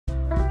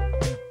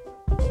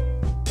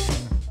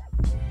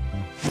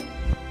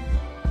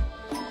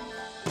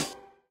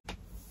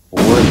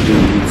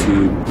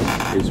YouTube?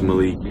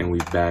 ItzMalick, and we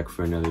back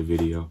for another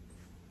video.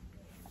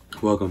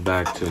 Welcome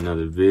back to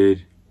another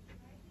vid.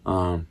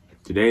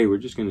 Today we're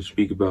just gonna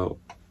speak about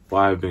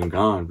why I've been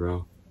gone,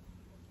 bro.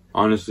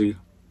 Honestly,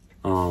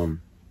 I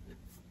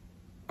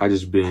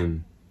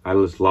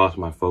just lost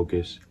my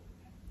focus.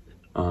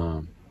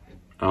 I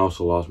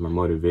also lost my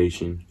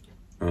motivation.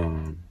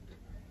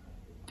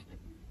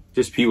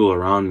 Just people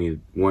around me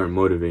weren't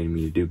motivating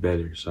me to do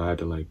better, so I had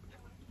to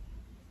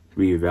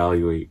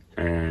reevaluate,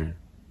 and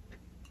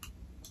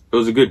it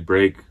was a good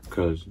break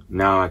because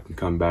now I can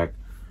come back,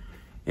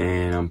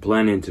 and I'm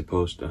planning to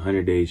post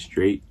 100 days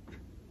straight,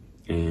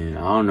 and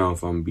I don't know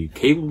if I'm gonna be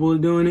capable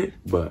of doing it,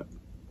 but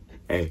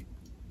hey,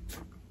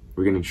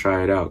 we're gonna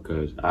try it out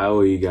because I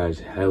owe you guys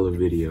hella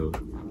videos.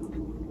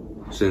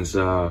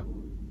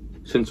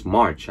 Since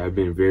March, I've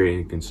been very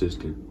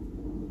inconsistent.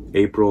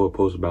 April, I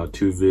posted about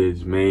 2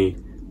 vids. May,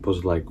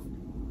 posted like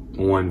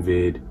 1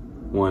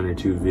 or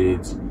 2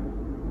 vids.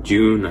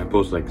 June, I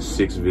posted like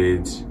 6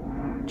 vids.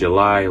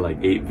 July, like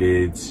 8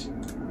 vids.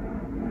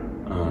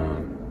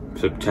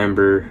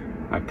 September,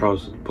 I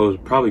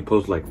probably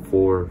post like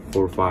 4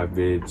 or 5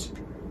 vids.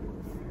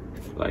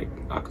 Like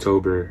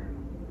October,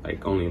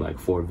 like only like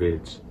 4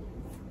 vids.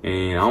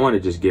 And I want to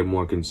just get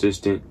more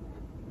consistent.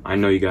 I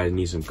know you guys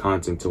need some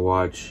content to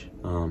watch.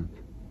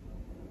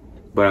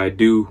 But I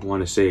do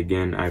want to say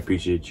again, I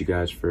appreciate you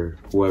guys for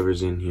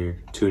whoever's in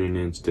here tuning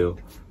in still.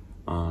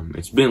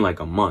 It's been like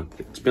a month.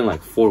 It's been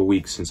like 4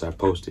 weeks since I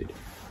posted,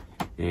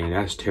 and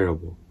that's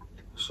terrible.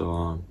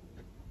 So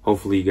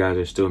hopefully you guys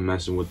are still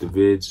messing with the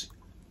vids.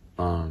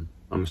 I'm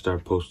gonna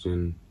start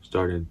posting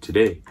starting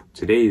today.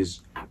 Today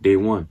is day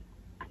 1.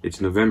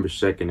 It's November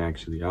 2nd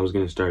actually. I was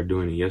gonna start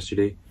doing it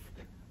yesterday,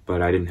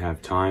 but I didn't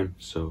have time,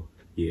 so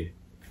yeah.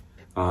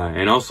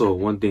 And also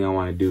one thing I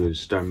want to do is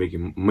start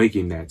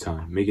making that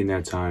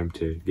time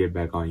to get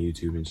back on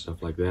YouTube and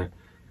stuff like that,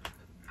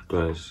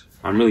 because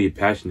I'm really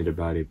passionate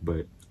about it.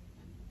 But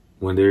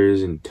when there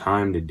isn't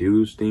time to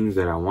do things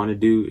that I want to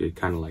do, it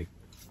kind of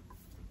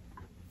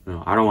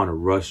I don't want to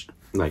rush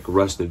the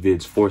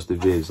vids, force the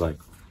vids,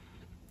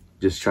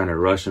 just trying to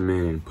rush them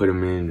in and put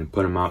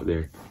them out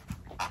there.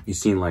 You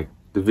seen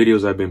the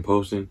videos I've been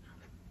posting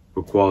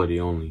for quality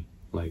only,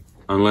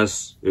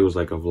 unless it was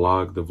like a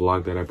vlog, the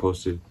vlog that I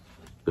posted,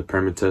 the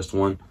permit test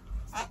one.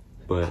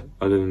 But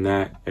other than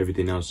that,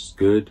 everything else is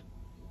good.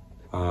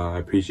 I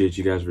appreciate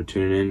you guys for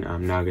tuning in.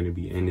 I'm now going to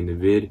be ending the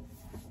vid.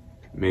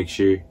 Make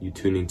sure you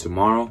tune in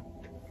tomorrow.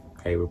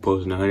 Hey, we're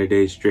posting 100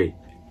 days straight.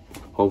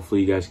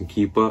 Hopefully you guys can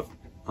keep up.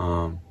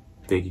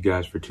 Thank you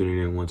guys for tuning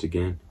in once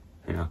again,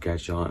 and I'll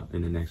catch y'all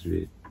in the next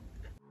vid.